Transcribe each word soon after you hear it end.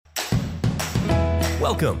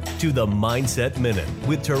Welcome to the Mindset Minute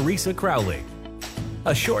with Teresa Crowley.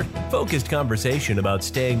 A short, focused conversation about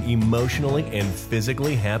staying emotionally and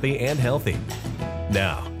physically happy and healthy.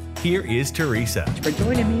 Now, here is Teresa. For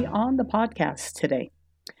joining me on the podcast today.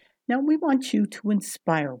 Now, we want you to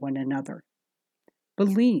inspire one another.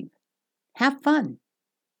 Believe. Have fun.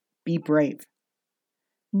 Be brave.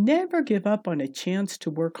 Never give up on a chance to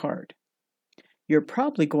work hard. You're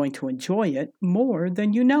probably going to enjoy it more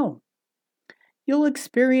than you know. You'll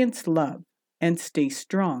experience love and stay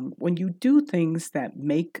strong when you do things that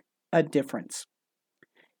make a difference.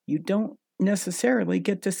 You don't necessarily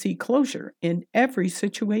get to see closure in every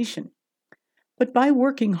situation, but by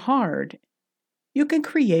working hard, you can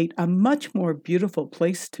create a much more beautiful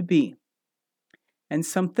place to be. And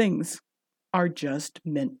some things are just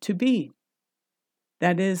meant to be.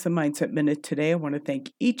 That is the Mindset Minute today. I want to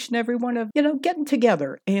thank each and every one of getting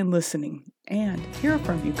together and listening, and hear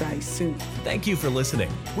from you guys soon. Thank you for listening.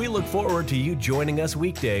 We look forward to you joining us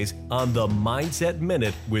weekdays on the Mindset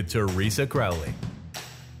Minute with Teresa Crowley.